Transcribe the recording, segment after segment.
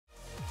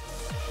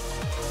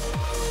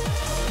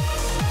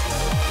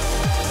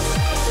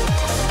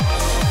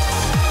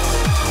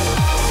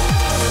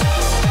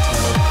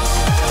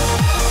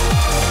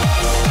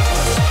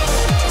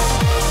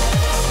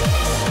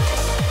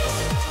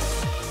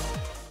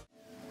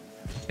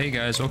Hey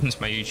guys, welcome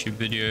to my YouTube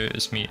video.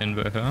 It's me,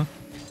 Invocator.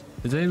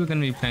 Today we're going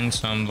to be playing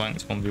some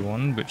ranked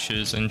 1v1, which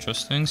is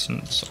interesting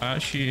since I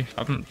actually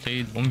haven't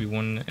played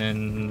 1v1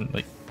 in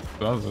like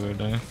forever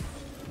really,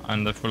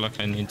 and I feel like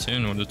I need to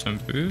in order to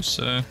improve,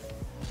 so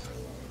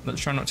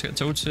let's try not to get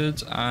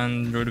tilted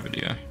and enjoy the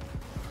video.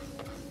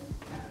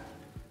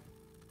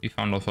 We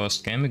found our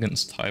first game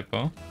against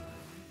Typer.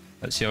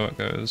 Let's see how it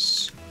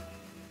goes.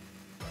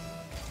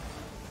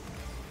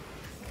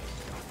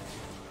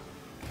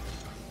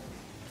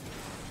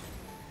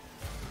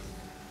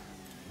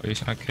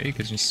 Okay,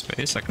 gives me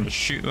space, I can just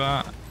shoot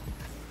that.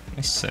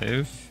 Nice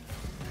save.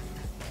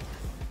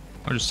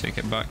 I'll just take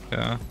it back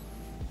there.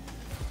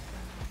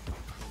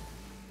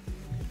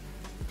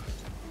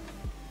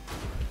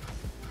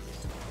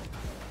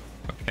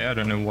 Okay, I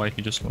don't know why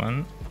he just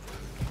went.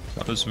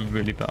 That was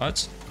really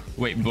bad.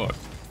 Wait, but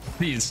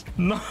please,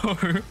 no!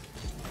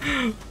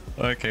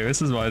 Okay,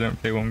 this is why I don't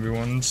play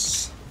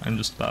 1v1s. I'm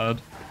just bad.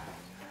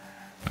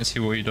 Let's see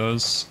what he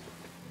does.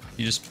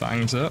 He just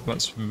bangs it,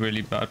 that's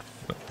really bad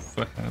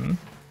for him.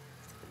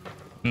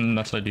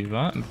 Unless I do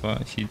that,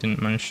 but he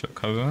didn't manage to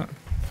cover it.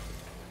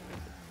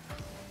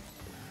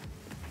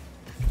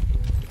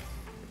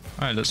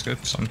 Alright, let's go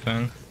for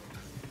something.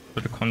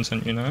 For the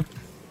content, you know.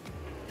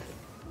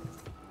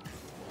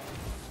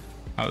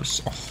 That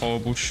was a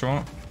horrible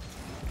shot.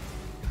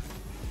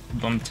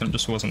 Bomb attempt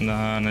just wasn't there,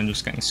 and then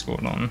just getting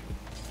scored on.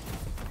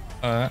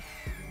 I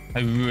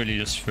really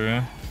just threw.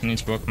 I need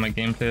to work on my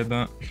gameplay a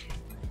bit.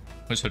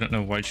 Also, I don't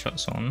know wide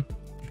shots on.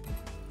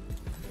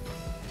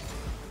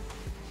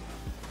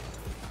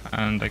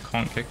 And I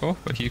can't kick off,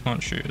 but he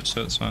can't shoot,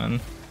 so it's fine.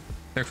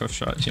 Kick off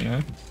shots, you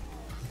know.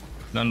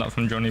 Learned that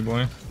from Johnny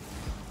Boy.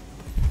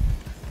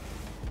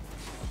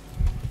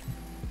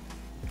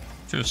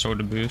 Should have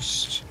sold a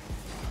boost.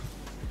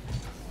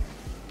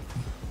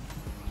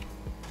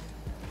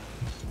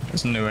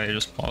 There's no way to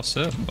just pass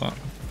it, but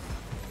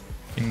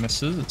he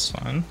misses, it's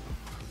fine.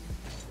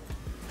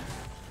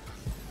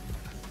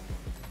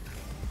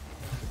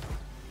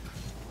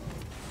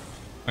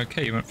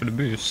 Okay, he went for the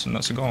boost, and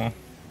that's a goal.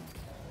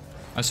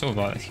 I saw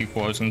that he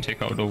thought I was going to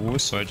take out the wall,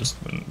 so I just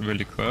went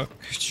really quick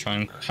to try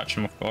and catch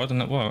him off guard,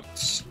 and it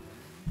works.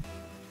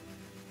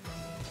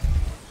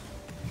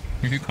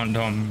 If you can't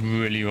tell,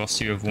 I'm really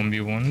rusty with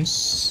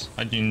 1v1s.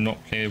 I do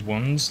not play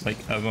ones like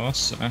ever,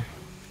 so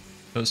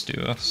let's do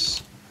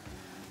this.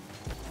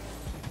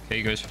 Okay,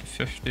 he goes for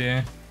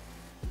 50.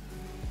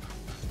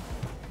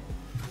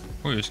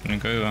 We're just going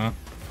to go there.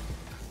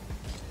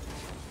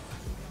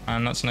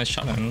 And that's a nice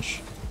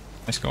challenge.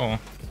 Nice goal.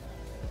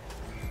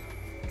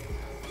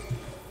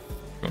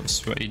 Got a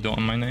sweaty dot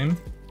on my name.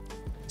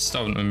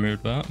 Still haven't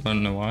removed that, but I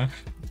don't know why.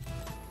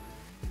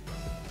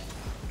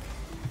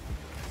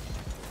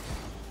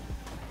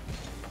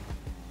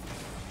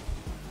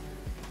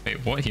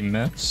 Wait, what? He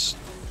missed?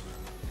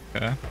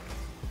 Okay.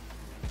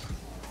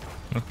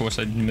 Of course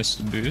I missed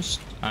the boost,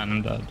 and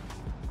I'm dead.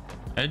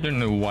 I don't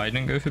know why I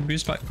didn't go for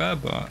boost back there,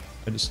 but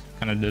I just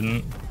kind of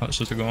didn't. That's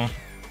just a goal.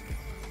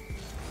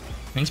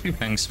 I need to be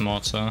playing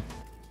smarter.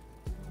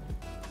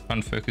 Try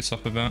and focus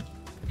up a bit.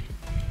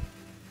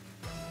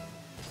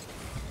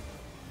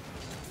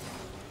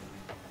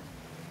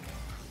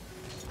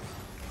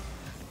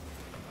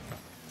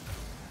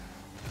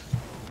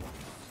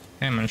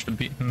 Okay, I managed to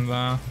beat him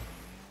there.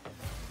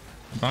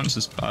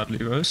 Bounces badly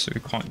though, so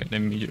we can't get the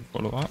immediate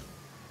follow-up.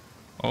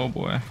 Oh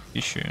boy,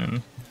 he's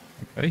shooting.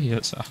 Okay, he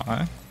hits it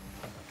high.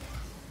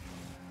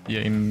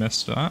 Yeah, he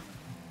missed that.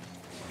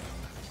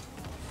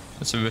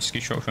 It's a risky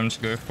shot for him to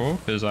go for,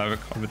 because I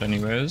recovered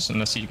anyways,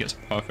 unless he gets a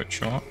perfect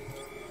shot.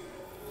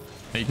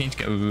 They need to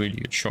get a really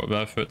good shot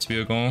there for it to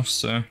be a goal,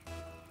 so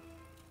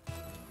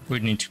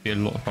we'd need to be a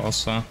lot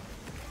faster.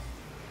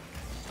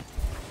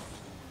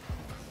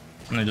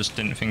 And I just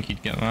didn't think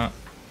he'd get that.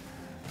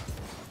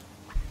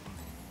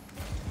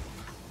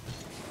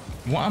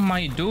 What am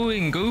I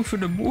doing? Go for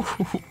the ball!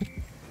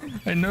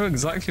 I know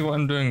exactly what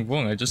I'm doing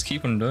wrong, I just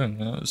keep on doing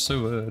it. It's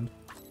so weird.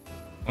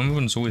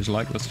 Everyone's always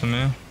like this for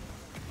me.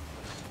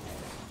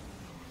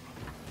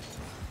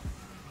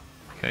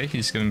 Okay,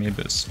 he's giving me a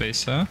bit of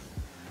space here.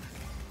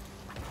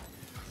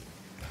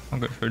 I'll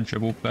go for a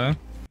dribble play.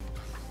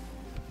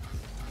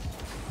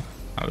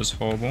 That was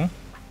horrible.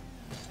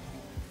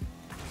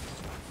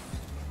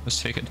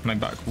 Let's take it to my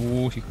back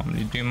wall, he can't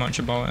really do much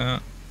about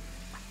it.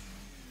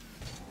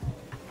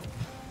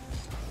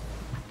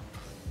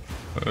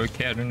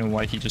 Okay, I don't know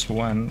why he just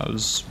went, that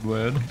was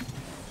weird.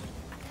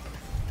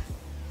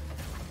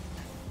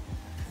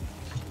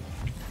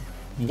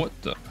 What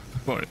the?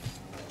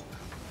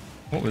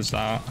 What was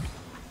that?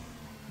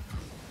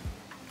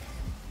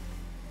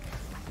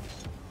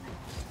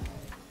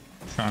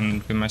 Try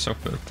and give myself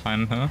a bit of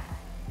time here.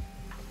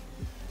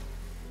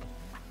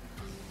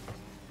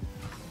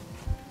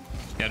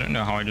 Yeah, I don't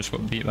know how I just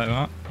got beat like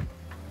that.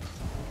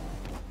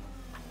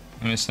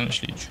 I'm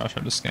essentially trash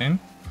at this game.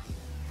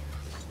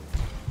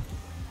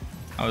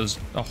 That was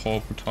a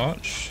horrible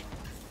touch.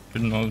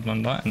 Should not have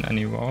done that in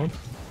any world.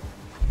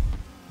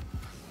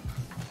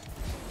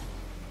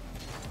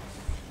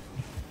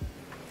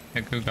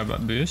 Yeah, go grab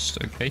that boost.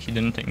 Okay, he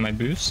didn't take my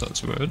boost,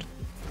 that's weird.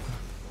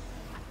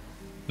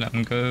 Let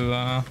him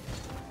go,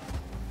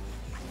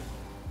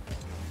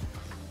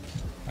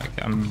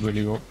 okay, I'm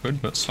really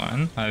awkward, but it's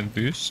fine. I have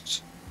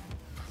boosts.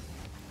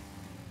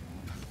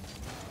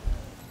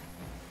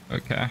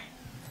 Okay.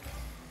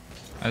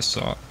 I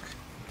suck.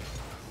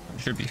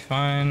 Should be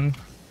fine.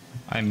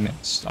 I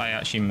missed. I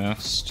actually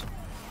missed.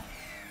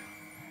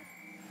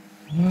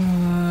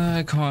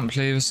 I can't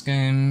play this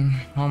game.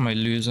 How am I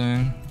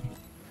losing?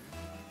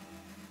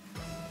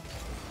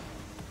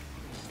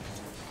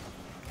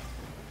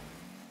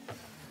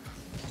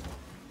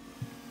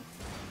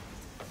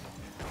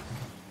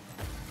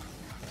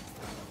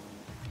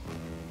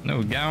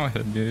 No, get out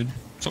here, dude.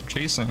 Stop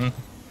chasing.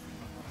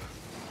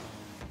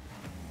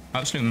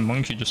 Absolute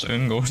monkey just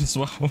owned goal as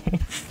well.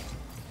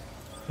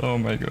 Oh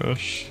my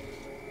gosh.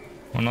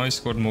 Well, now he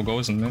scored more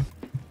goals than me.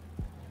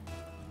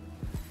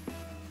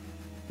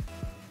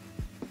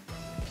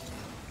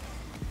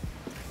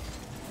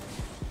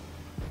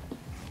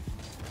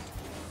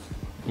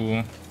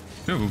 Cool.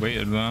 Should have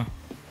waited there.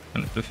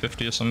 Went up to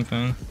 50 or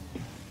something.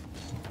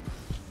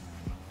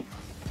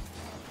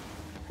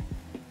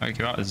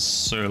 Okay, that is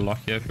so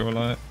lucky, I feel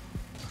like.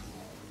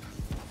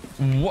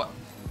 What?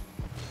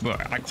 Bro,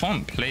 I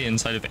can't play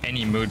inside of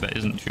any mode that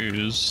isn't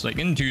twos. Like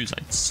in twos,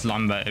 I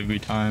slam that every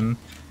time.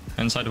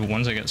 Inside of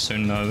ones, I get so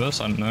nervous.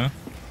 I don't know.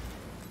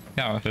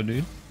 Yeah, out here,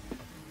 dude.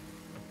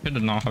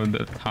 Should now have a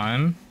bit of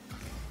time.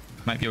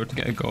 Might be able to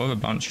get a goal of a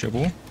bounce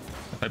dribble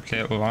if I play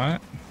it alright.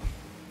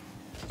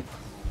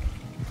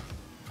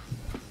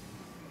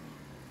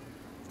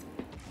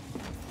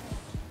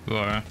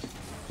 Bro,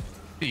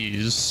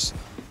 please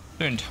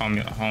don't tell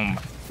me. Oh my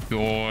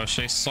gosh,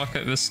 I suck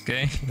at this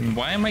game.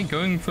 Why am I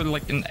going for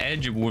like an air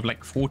dribble with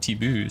like 40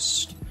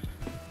 boost?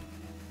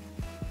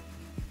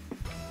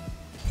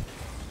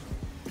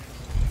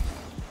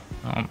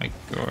 Oh my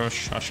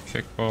gosh, I should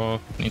kick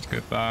off. Need to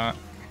go back.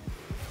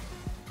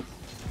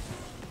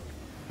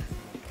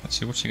 Let's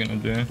see, what's he gonna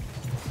do?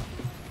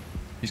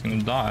 He's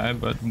gonna die,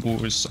 but the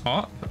ball is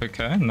up.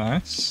 Okay,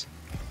 nice.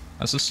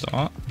 That's a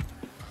start.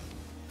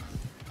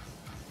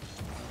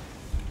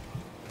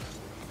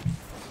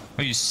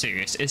 Are you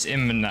serious? It's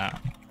in the net.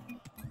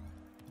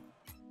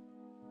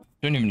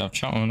 Don't even have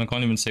chat on. I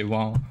can't even say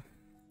wow.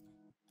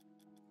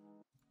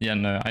 Yeah,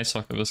 no, I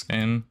suck at this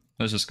game.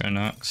 Let's just go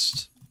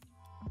next.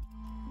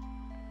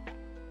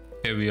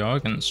 Here we are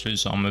against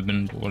Osama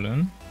bin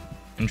Laden.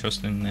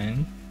 Interesting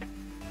name.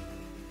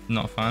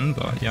 Not fun,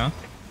 but yeah.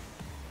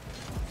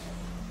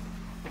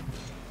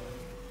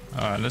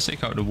 Alright, let's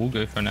take out the wall,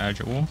 go for an air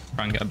dribble.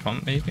 Try and get a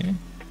bump maybe.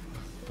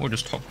 Or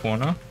just top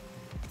corner.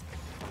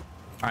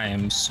 I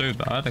am so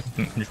bad, I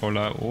couldn't control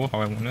that at all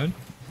how I wanted.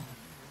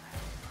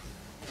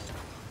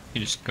 He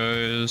just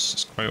goes,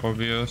 it's quite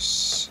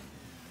obvious.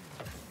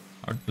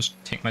 I'll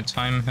just take my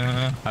time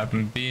here, have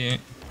him beat.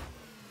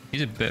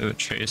 He's a bit of a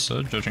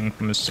chaser, judging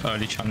from his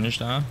early challenge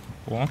there.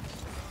 Cool.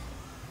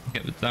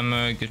 Get the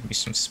demo, give me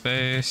some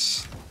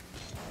space.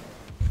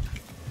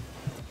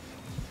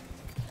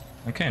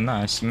 Okay,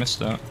 nice, he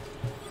missed it.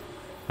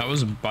 That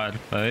was a bad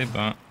play,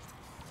 but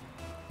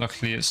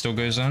luckily it still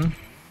goes in.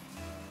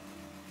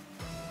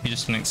 You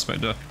just didn't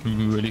expect a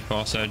really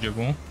fast air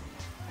dribble.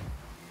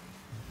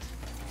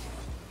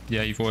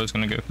 Yeah, you thought I was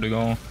gonna go for the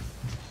goal.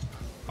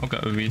 I'll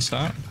get a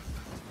reset.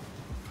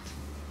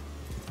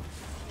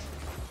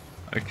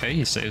 Okay,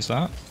 he saves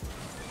that.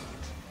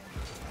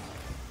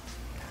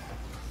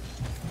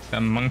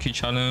 A monkey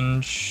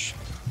challenge.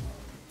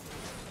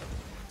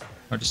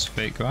 I'll just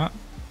fake that.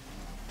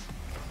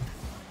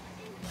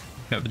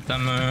 Get the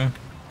demo.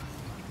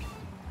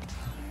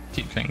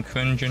 Keep playing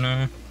cringe, you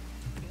know.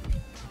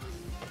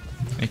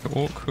 Make it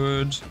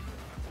awkward.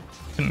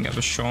 Couldn't get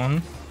the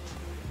Sean.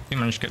 He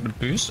managed to get the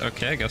boost.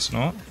 Okay, I guess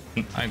not.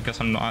 I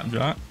guess I'm not at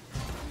that.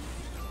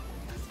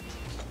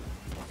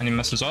 And he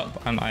messes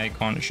up, and I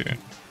can't shoot.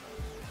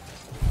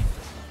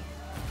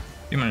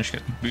 You managed to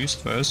get the boost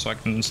first, so I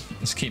can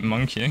just keep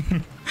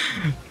monkeying.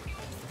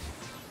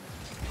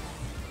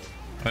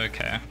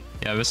 Okay.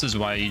 Yeah, this is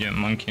why you don't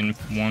monkey in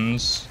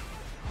ones.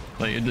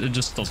 Like, it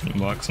just doesn't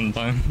work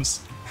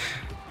sometimes.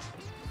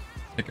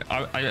 Like,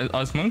 I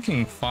was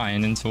monkeying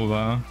fine until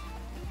that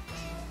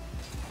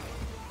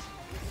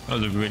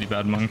was a really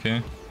bad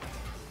monkey.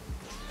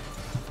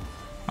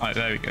 Alright,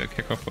 there we go,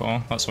 kick off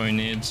goal. That's what we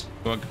need.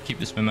 Gotta keep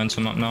this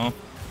momentum up now.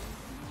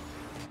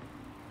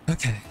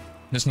 Okay,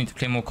 just need to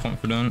play more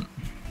confident.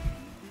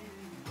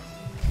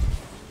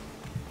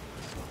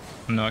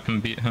 I know I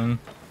can beat him.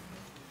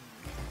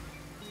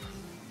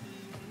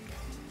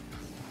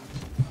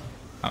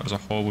 That was a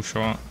horrible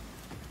shot.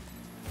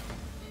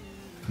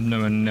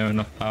 Nowhere near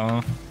enough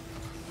power.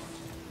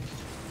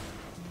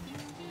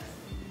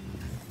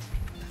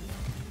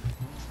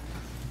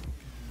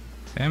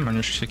 Okay,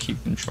 managed to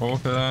keep control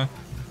here.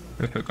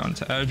 If we're going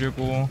to air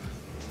dribble.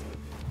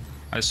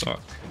 I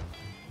suck.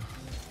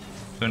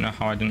 Don't know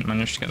how I didn't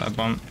manage to get that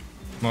bump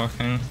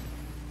working.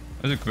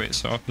 It was a great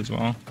setup as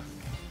well.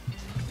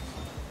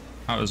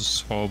 That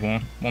was horrible.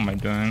 What am I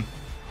doing?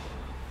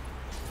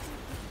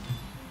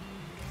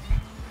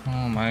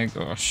 Oh my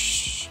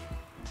gosh.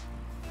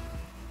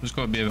 Just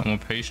gotta be a bit more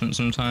patient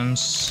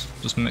sometimes.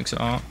 Just mix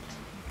it up.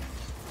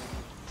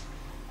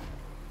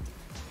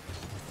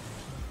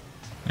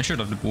 I should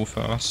have the ball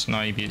first.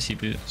 Now he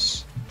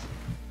beats.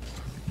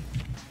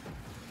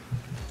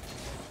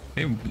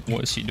 Okay,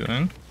 what is he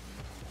doing?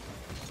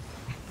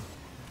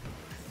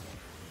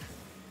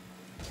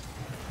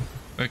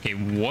 Okay,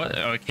 what?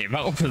 Okay,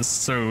 that was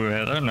so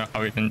weird. I don't know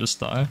how he didn't just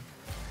die.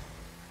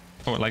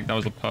 I felt like that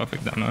was a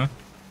perfect demo.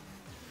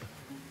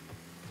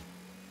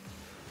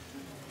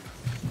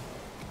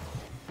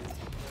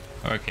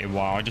 Okay,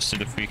 wow, I just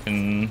did a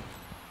freaking...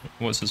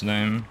 What's his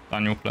name?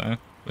 Daniel play.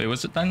 Wait,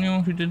 was it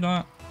Daniel who did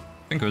that?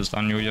 I think it was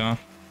Daniel, yeah.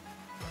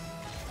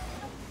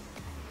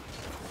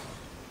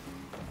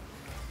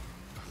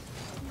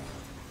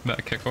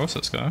 Better kickoffs,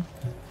 let's go.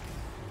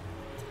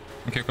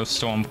 Kickoff's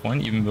still on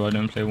point, even though I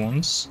didn't play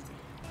once.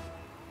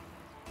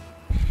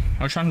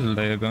 I was trying to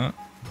delay a bit.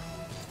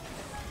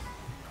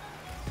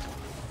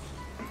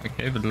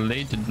 Okay, the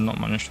delay did not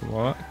manage to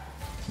work.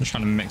 I'm just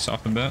trying to mix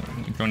up a bit,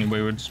 like the only way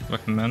I would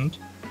recommend.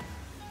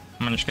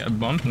 I managed to get a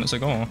bump and it's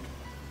like, oh.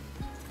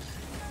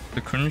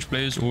 The cringe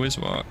plays always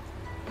work.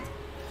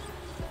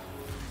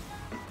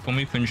 Call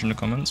me cringe in the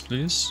comments,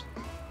 please.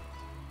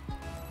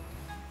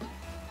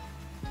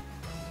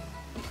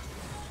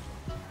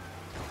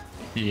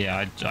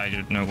 Yeah, I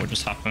don't know what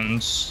just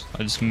happened.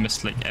 I just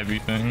missed like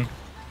everything.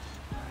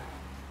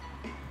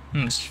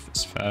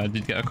 It's fair. I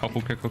did get a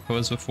couple kickoff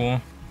calls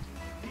before.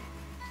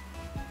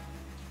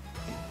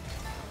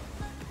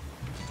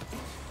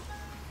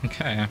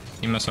 Okay,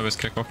 he must have his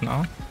kickoff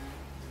now.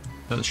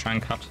 Let's try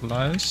and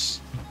capitalize.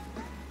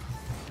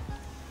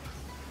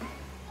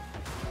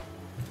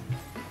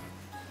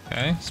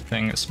 Okay, he's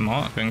playing it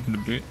smart, going for the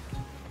boot.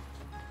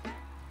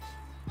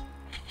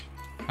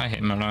 I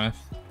hate my life.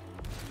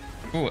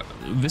 Oh,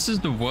 this is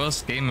the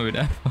worst game mode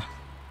ever.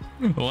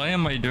 Why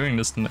am I doing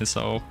this to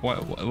myself? Why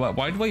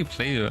do I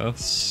play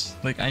this?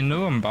 Like, I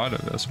know I'm bad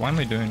at this. Why am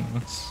I doing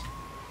this?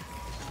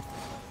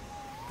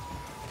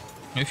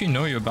 If you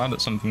know you're bad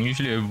at something,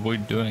 usually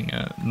avoid doing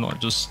it,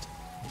 not just...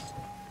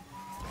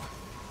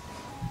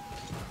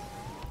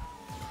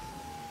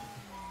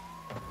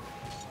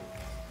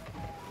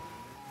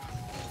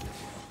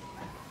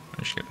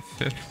 I should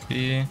get a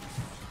 50.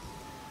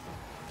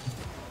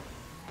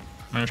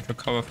 Managed to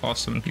recover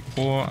fast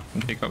 74. I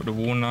can take out the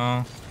wall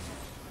now.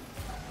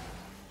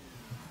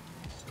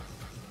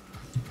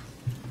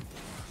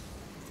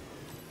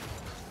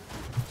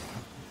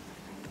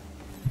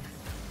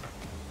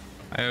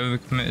 I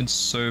overcommitted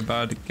so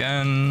bad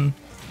again.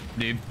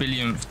 The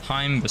billionth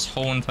time this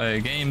whole entire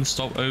game.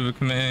 Stop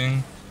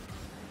overcommitting.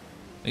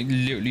 Like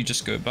literally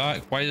just go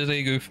back. Why did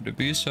they go for the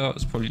boost out?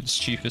 It's probably the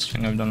stupidest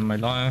thing I've done in my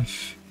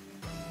life.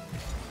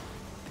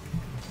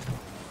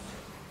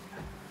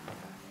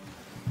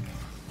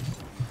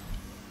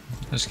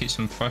 Let's keep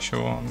some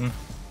pressure on.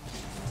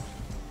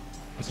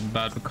 There's a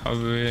bad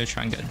recovery.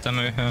 Try and get a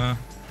demo here.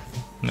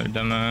 No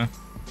demo.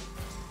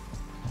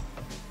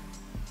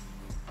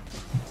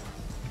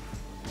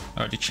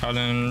 Early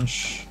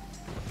challenge.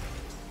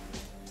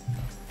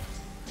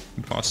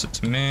 Pass it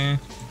to me.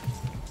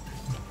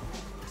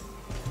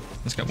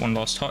 Let's get one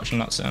last touch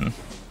and that's in.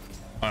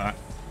 Alright.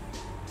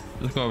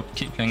 Just gotta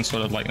keep playing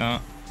solid like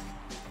that.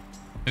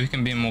 If we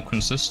can be more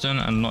consistent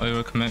and not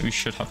overcommit, we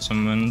should have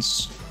some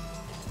wins.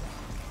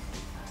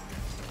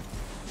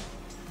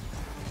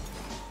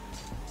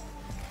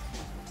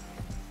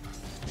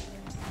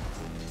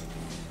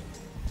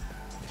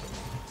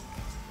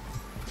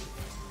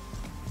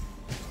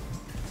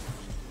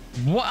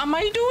 What am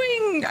I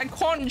doing? I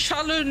can't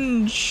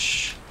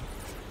challenge.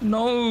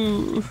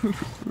 No.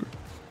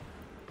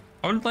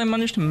 How did I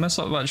manage to mess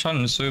up that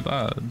challenge so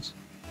bad?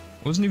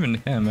 It wasn't even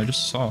him, I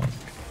just suck.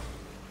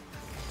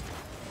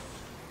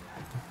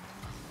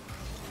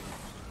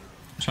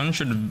 Challenge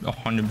should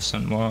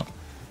 100% work.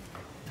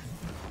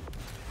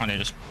 And it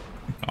just...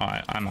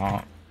 Alright, I'm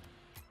out.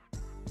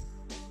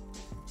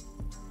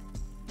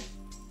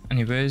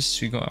 Anyways,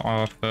 we got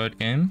our third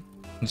game.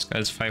 This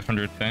guy's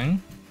 500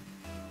 thing.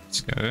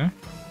 Let's go.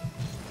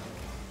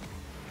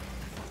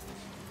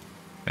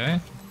 Okay,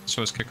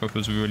 so his kickoff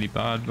was really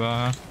bad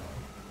there.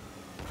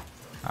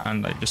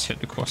 And I just hit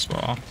the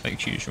crossbar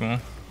like usual.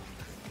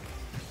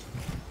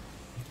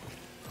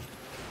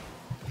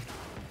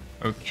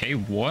 Okay,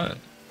 what?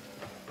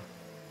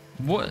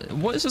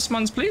 What is this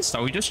man's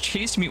playstyle? He just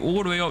chased me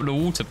all the way up the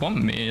wall to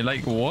bump me.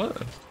 Like,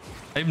 what?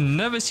 I've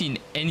never seen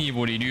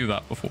anybody do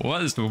that before.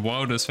 That is the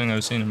wildest thing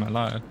I've seen in my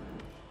life.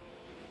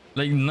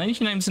 Like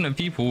 99% of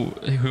people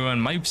who are in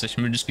my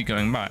position would just be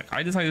going back.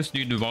 I decided to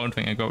do the wild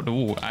thing. I go up the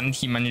wall and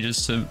he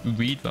manages to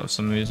read that for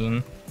some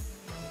reason.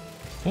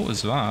 What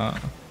was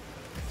that?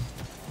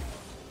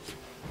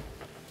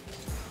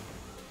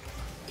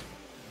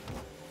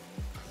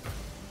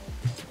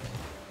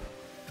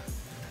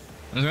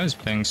 This guy's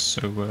playing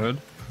so weird.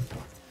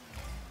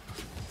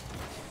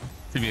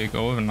 Could be a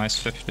goal with a nice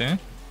 50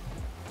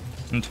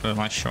 into a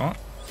nice shot.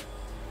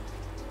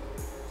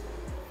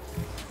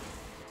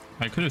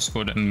 I could have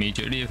scored it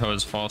immediately if I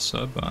was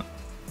faster, but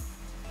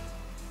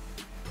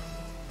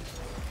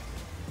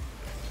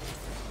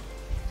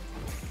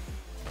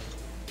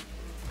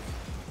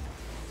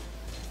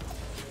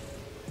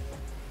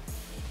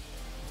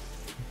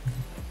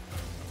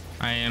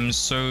I am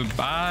so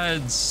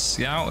bad.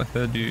 Get out of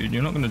here, dude.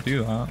 You're not gonna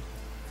do that.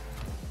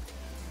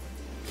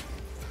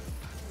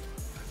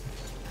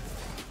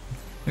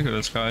 Look at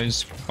this,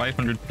 guys.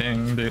 500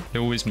 ping. They're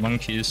always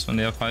monkeys when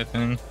they have high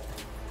ping.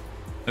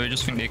 They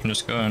just think they can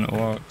just go and it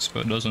works,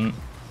 but it doesn't.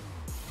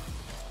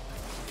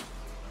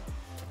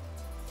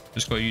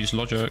 Just gotta use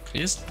logic. He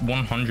has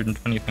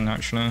 120 ping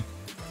actually. I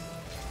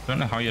don't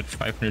know how he had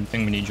 500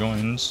 ping when he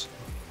joins.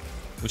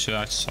 Which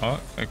I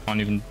suck. I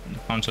can't even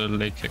counter the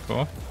late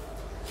kickoff.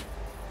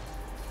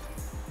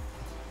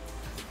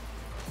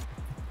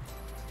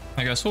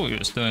 Like I saw what he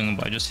was doing,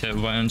 but I just hit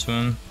right into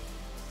him.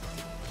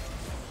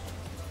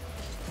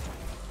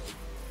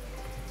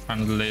 Trying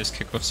to delay his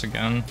kickoffs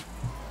again.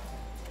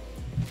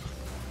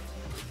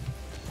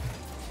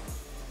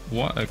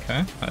 What?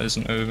 Okay, that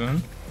isn't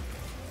over.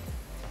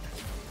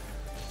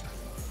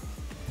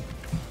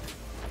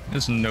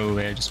 There's no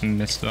way I just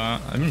missed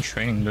that. I've been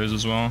training those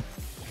as well.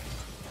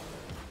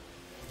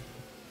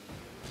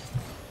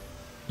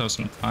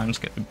 Some time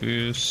to get the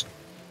boost.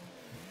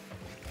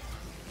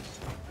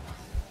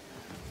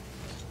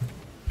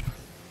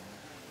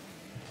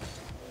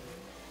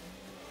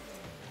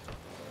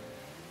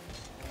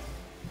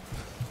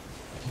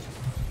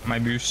 My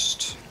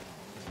boost,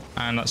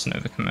 and that's an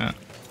overcommit.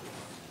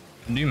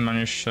 I do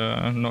manage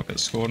to not get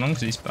scored on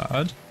because he's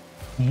bad.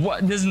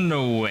 What? There's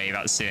no way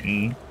that's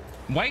in.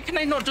 Why can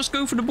I not just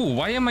go for the ball?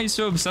 Why am I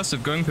so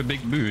obsessive going for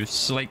big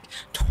boosts? Like,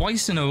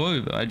 twice in a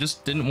row, I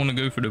just didn't want to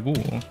go for the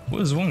ball.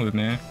 What is wrong with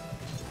me?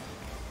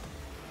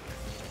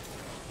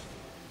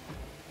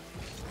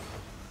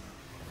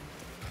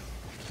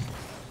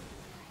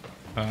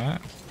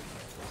 Alright.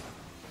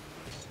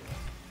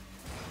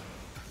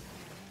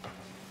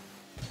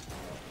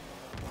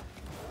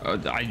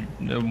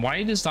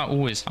 Why does that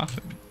always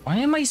happen? Why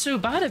am I so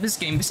bad at this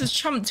game? This is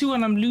Champ 2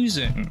 and I'm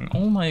losing.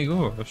 Oh my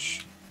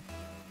gosh.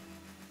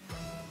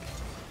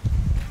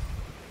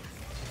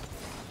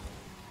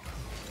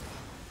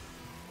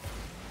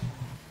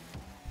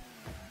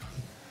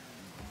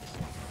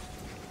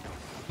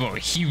 Bro,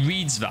 he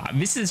reads that.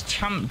 This is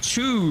Champ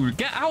 2.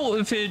 Get out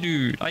of here,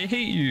 dude. I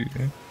hate you.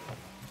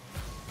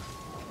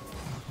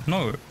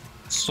 No.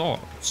 Stop.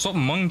 Stop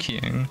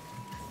monkeying.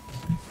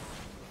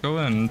 Go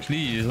in,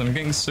 please. I'm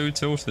getting so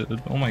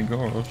tilted. Oh my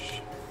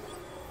gosh.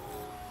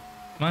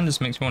 Man, this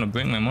makes me want to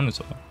break my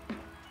monitor.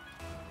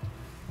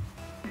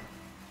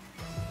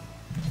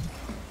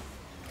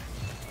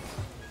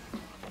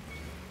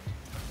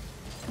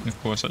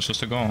 Of course, that's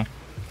just a goal.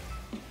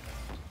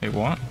 Wait,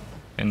 what?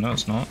 Okay, no,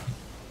 it's not.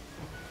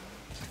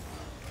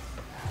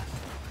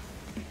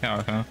 Yeah,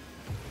 okay.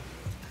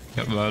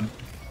 Get red.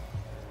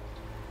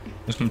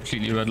 It's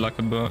completely red like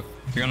a book.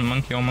 If you're gonna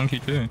monkey, I'll monkey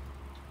too.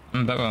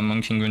 I'm better at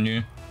monkeying than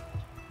you.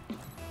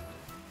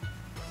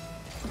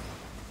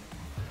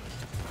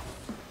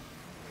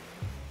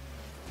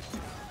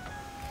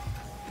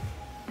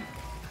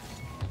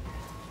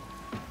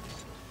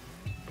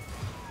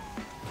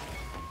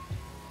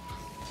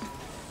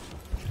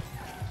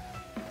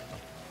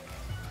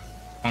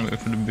 I'll go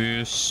for the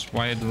boost.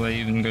 Why did I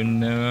even go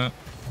near it?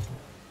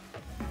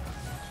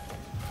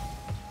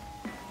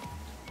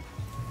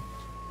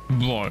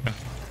 Bro,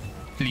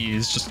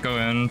 please just go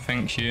in,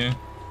 thank you.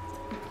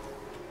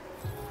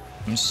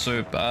 I'm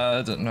so bad,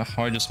 I don't know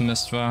how I just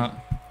missed that.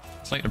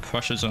 It's like the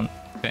pressure's on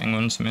getting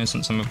onto me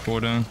since I'm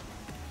recording.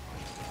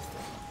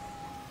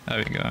 There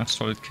we go,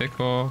 solid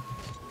kickoff.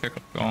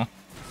 Kickoff goal.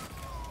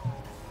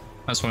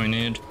 That's what we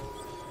need.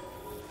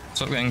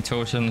 Stop getting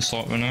tilted in the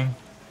slot window.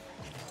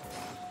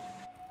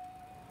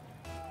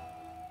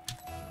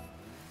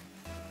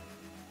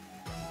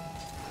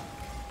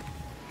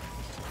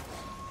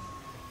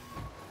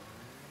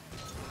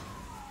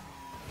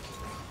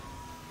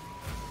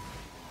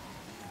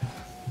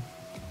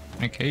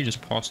 Okay,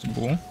 just passed the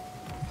ball.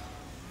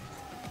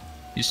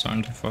 He's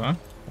starting to fire.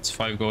 That's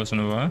 5 goals in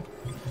a row.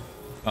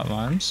 That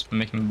rhymes. I'm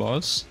making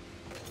buzz.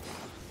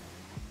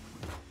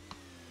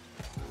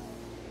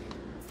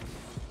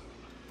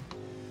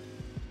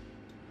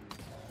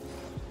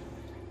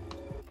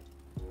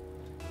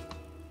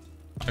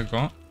 I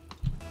got.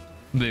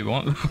 They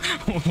want.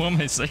 What am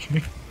I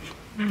saying?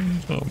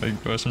 Oh my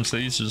gosh, I'm so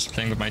used to just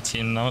playing with my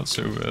team now. It's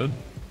so weird.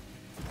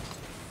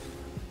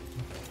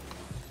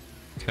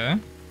 Okay.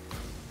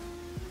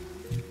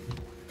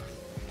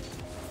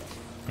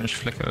 Just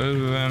flick it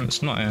over him.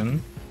 It's not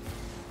in.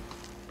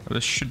 But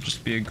this should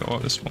just be a goal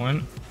at this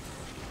point.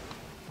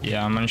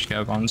 Yeah, I managed to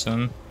get around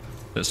him.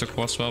 It's a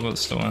crossbar, but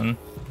it's still in.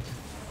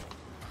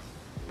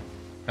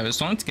 I was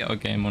starting to get a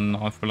game on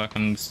now. I feel like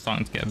I'm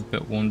starting to get a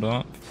bit warmed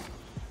up.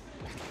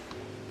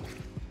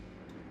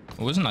 It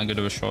wasn't that good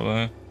of a shot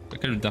though. I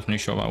could have definitely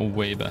shot that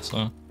way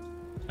better.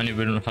 I knew we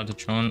wouldn't have had a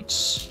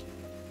chance.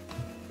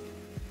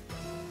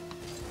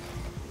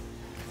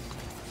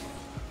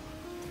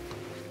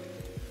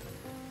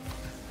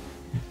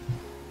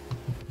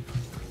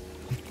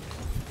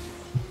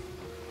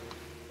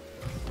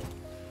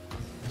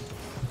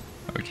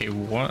 Okay,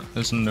 what?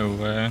 There's no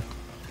way.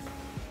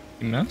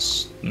 You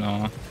missed?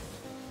 No.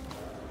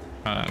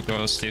 Alright,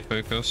 gotta stay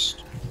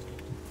focused.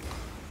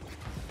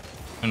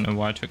 I don't know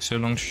why it took so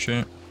long to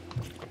shoot.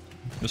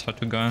 Just had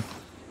to go.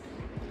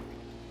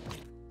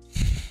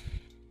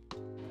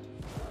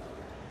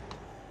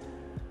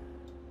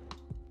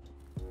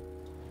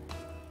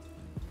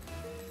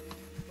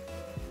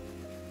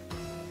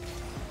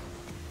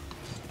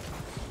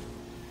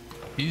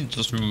 He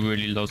just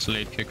really loves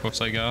late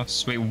kickoffs, I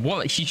guess. Wait,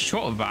 what? He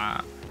shot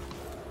that?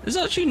 There's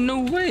actually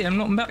no way. I'm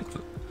not back.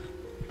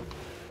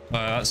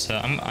 That's it.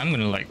 I'm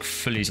gonna like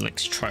fully like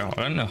try hard.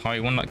 I don't know how he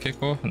won that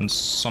kickoff and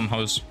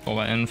somehow got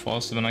that in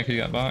faster than I could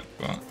get back,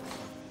 but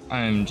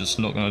I'm just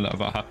not gonna let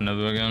that happen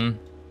ever again.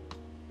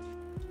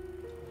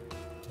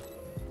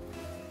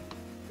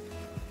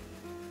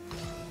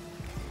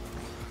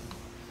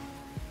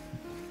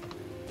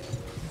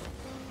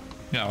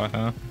 Yeah, I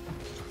have.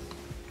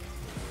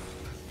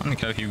 I don't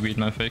care if you read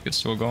my fake, it's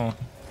still a goal.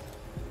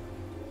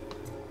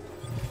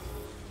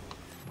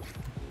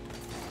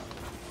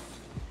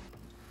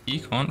 He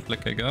can't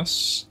flick, I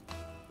guess.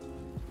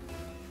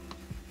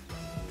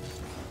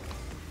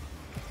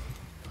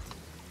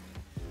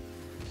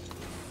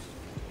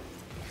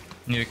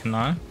 Neither can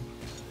I.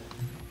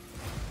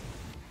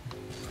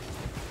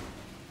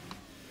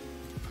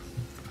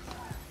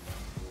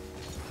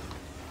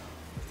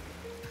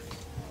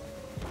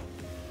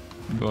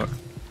 But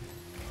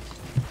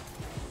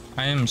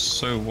I am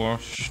so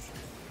washed.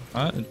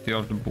 I do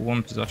have the ball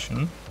in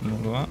possession and all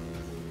of that.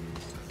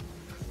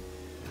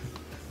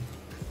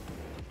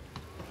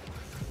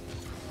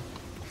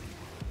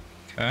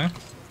 Okay,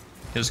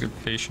 he has good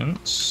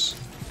patience.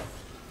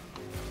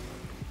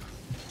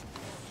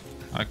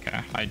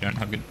 Okay, I don't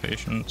have good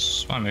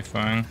patience. Why am I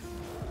throwing?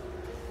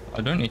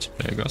 I don't need to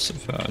play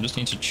aggressive here, I just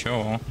need to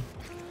chill.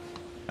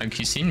 Like,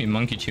 he's seen me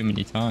monkey too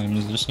many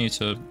times, I just need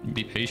to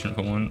be patient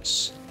for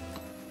once.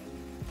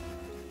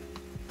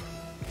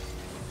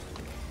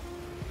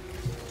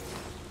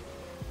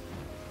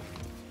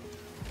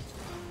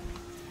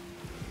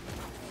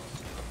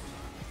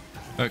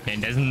 Okay,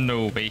 there's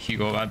no way he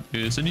got that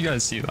boost. Did you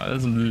guys see that?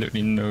 There's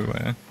literally no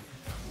way.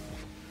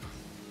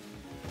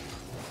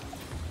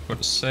 Got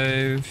to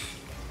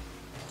save.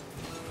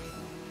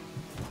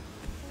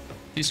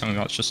 He's something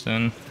that's just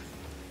in.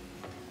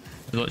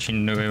 There's actually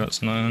no way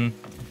that's known.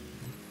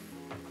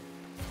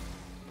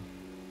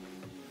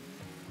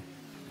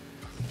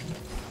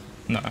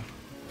 No.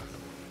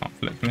 Can't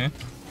flick me.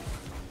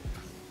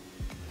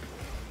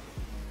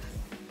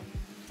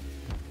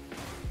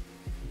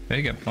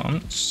 They get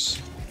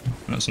plants.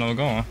 That's another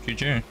goal.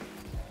 GG.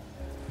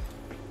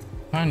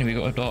 Finally we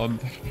got a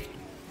dub.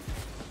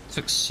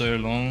 Took so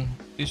long.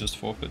 He's just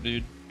forfeit,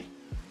 dude.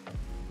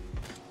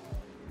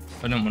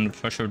 I don't want to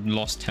pressure the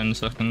last 10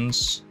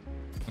 seconds.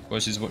 Of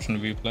course he's watching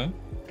the replay.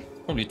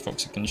 Probably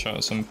toxic in chat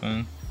or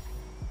something.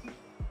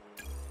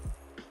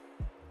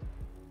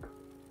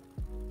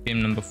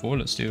 Game number 4,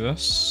 let's do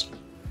this.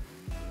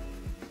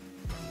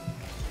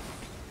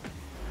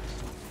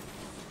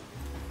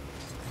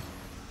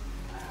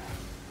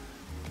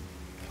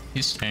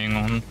 He's staying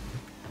on.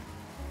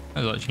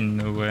 There's actually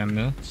no way I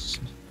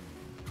missed.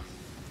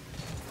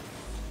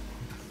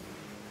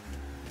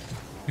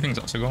 He thinks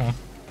that's a goal.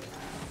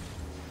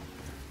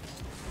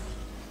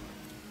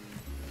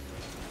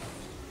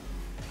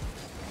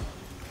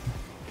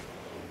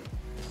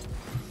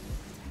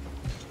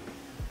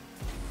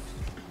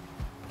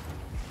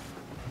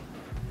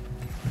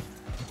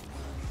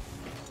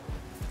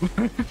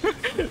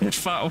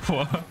 If that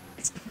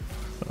worked,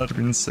 that'd have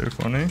been so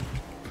funny.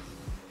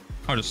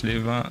 I'll just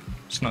leave that.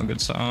 It's not a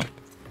good setup.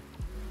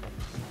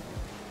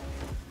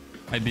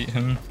 I beat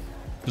him.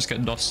 Just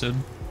get dusted.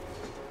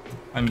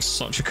 I'm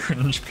such a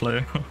cringe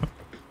player.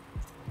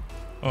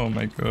 Oh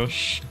my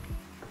gosh.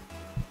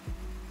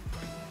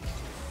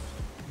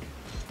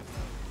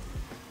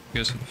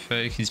 Goes for the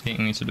fake. He's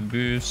beating me to the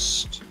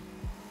boost.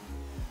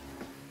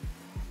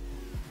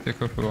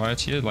 Pick up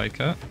variety. I like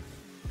it.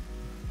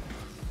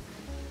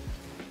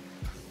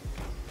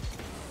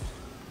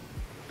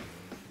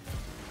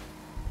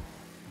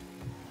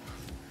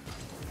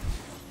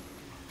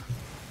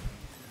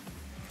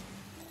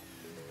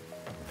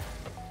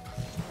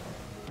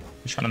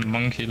 Trying to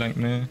monkey like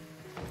me.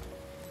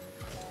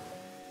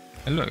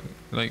 Hey look,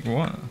 like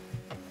what?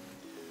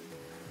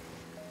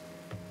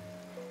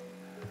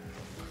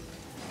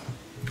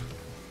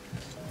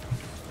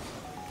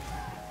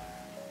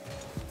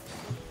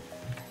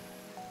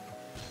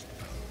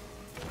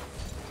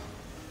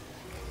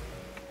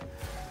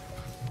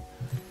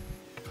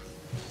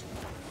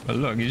 But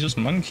look, he just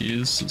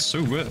monkeys. It's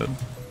so weird.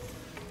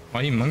 Why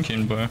are you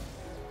monkeying, bro?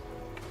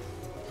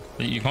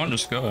 Like, you can't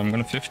just go. I'm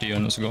gonna 50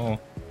 on this goal.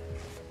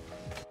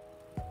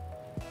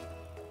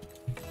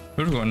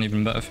 Would have got an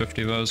even better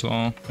 50 there as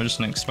well. I just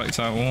didn't expect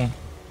that at all.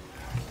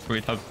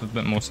 We'd have a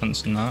bit more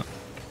sense than that.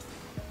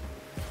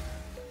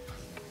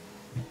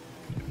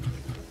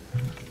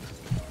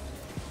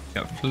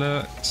 Get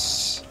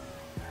flicks.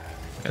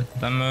 Get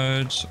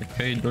demoed.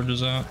 Okay,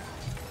 dodges that.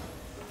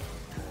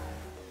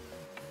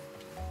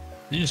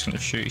 He's just gonna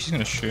shoot. He's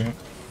gonna shoot.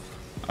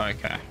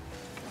 Okay.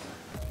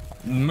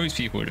 Most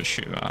people would just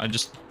shoot that. I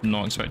just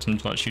not expect him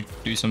to actually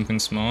do something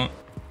smart.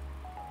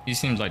 He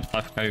seems like the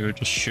type of guy who would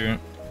just shoot.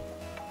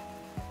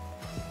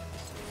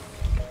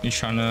 He's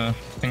trying to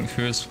think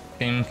through his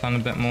game plan a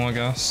bit more, I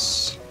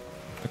guess.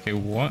 Okay,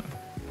 what?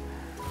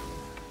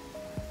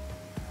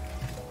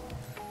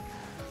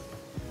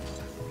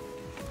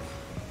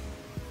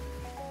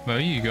 Where are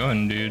you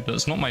going, dude?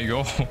 That's not my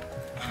goal.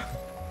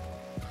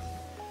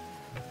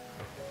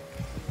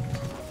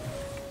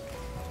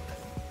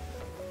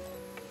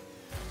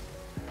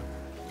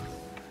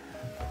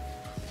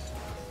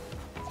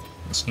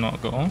 It's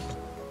not goal.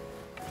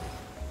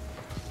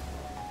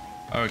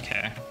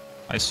 Okay,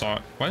 I saw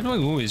it. Why do I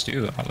always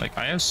do that? Like,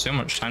 I have so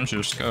much time to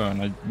just go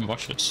and I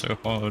rush it so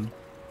hard.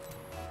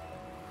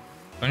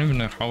 I don't even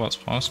know how that's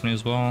past me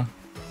as well.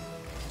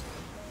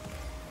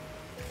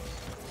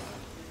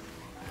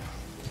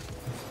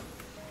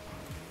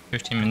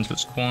 "15 minutes to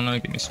its corner,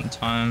 give me some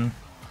time."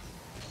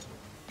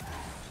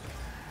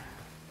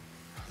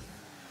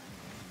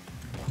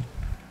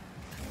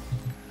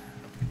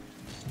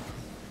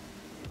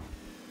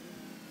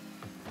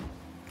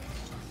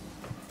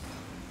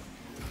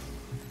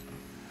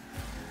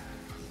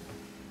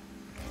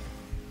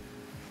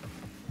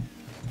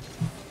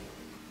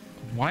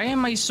 Why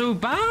am I so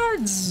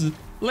bad?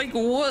 Like,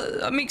 what?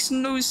 That makes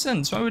no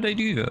sense. Why would I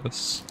do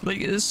this? Like,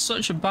 it's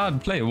such a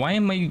bad play. Why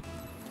am I...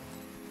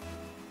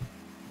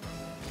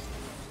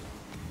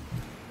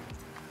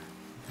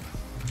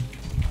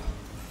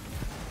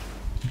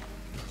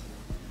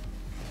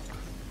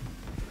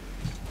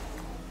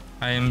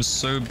 I am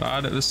so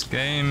bad at this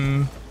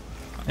game.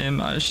 I am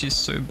actually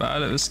so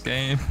bad at this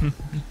game.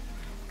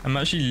 I'm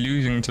actually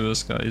losing to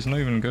this guy. He's not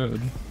even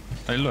good.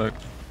 Hey, look.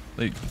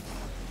 Like...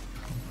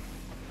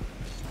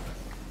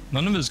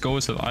 None of his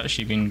goals have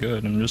actually been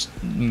good. I'm just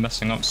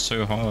messing up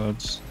so hard.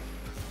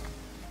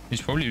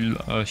 He's probably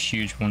a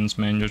huge ones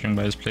main judging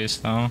by his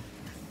playstyle.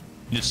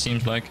 It just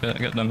seems like it.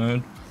 Get the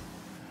mode.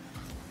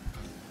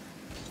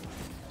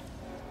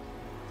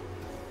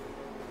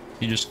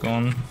 He just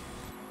gone.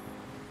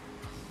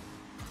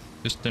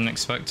 Just didn't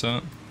expect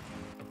it.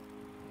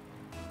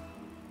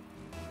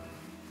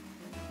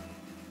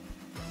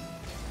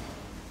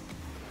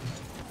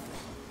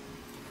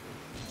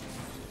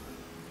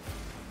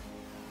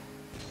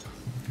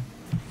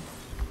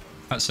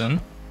 That's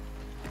in.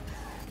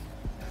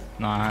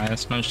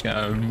 Nice, managed to get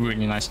a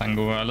really nice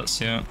angle. Let's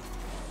see it.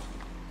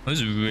 That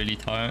was really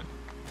tight.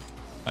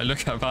 I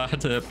look at that, I had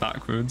to hit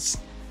backwards.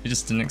 You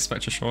just didn't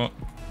expect a shot.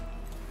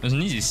 It was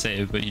an easy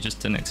save, but you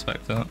just didn't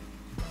expect it.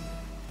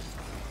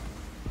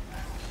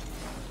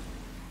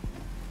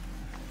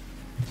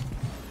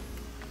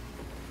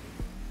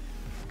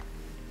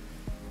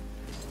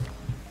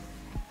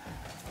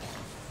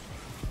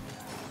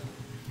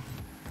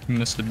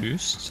 Missed the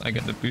boost. I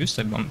get the boost,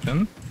 I bump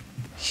him.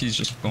 He's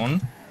just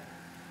gone.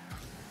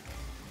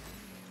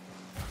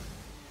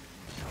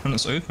 And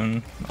it's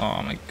open.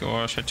 Oh my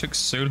gosh, I took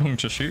so long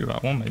to shoot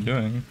that. What am I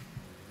doing?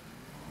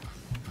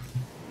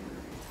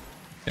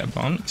 Get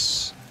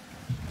bumps.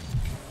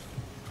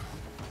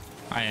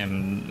 I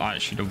am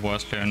actually the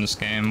worst player in this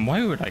game.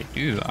 Why would I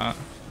do that?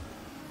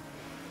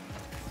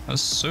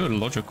 That's so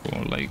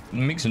illogical. Like, it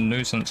makes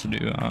no sense to do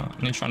that.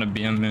 And he's trying to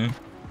BM me. If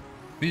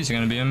he's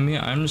gonna BM me,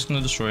 I'm just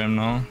gonna destroy him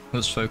now.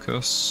 Let's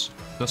focus.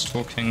 Less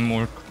talking,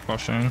 more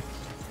crushing.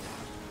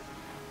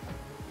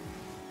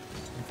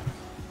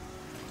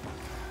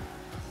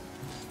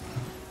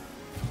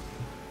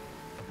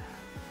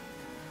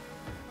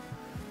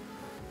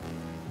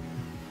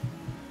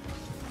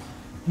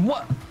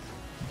 What?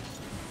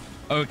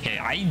 Okay,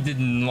 I did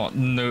not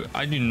know.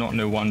 I do not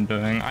know what I'm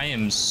doing. I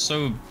am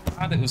so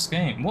bad at this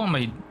game. What am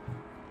I?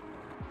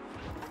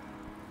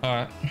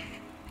 Alright.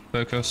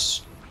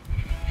 Focus.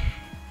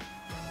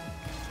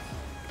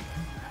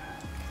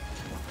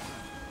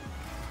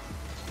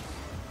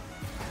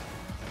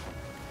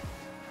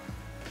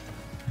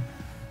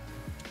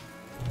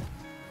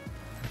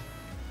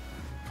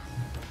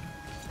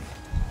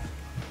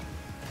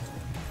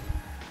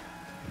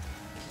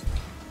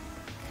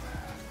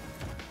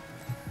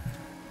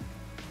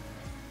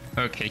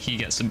 Okay, he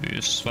gets a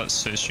boost. That's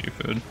so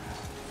stupid.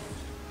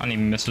 And he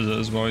misses it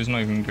as well. He's not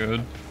even good.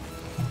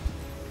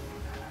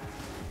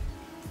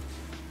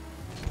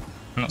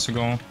 And that's a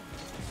goal.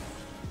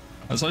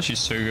 That's actually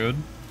so good.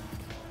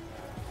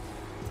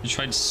 He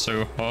tried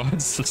so hard to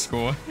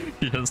score.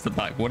 He hits the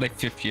back. What a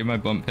 50 I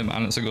bump him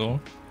and it's a goal.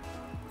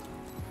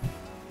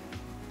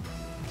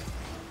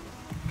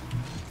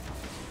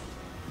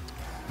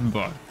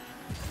 But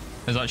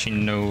there's actually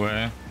no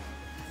way.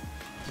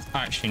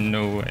 Actually,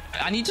 no way.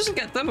 And he doesn't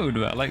get demoed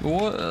there. Like,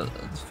 what?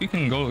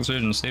 Freaking goal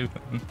explosion saved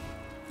him.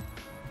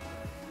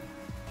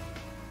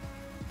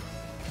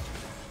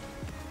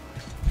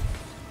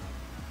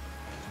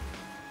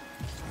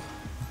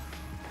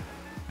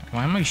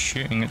 Why am I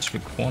shooting it to the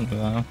corner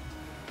there?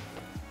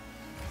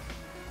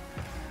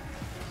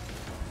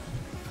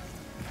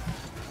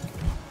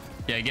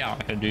 Yeah, get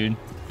out of here, dude.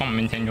 Can't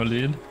maintain your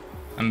lead.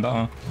 I'm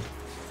better.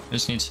 I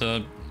just need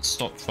to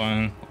stop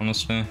throwing,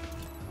 honestly.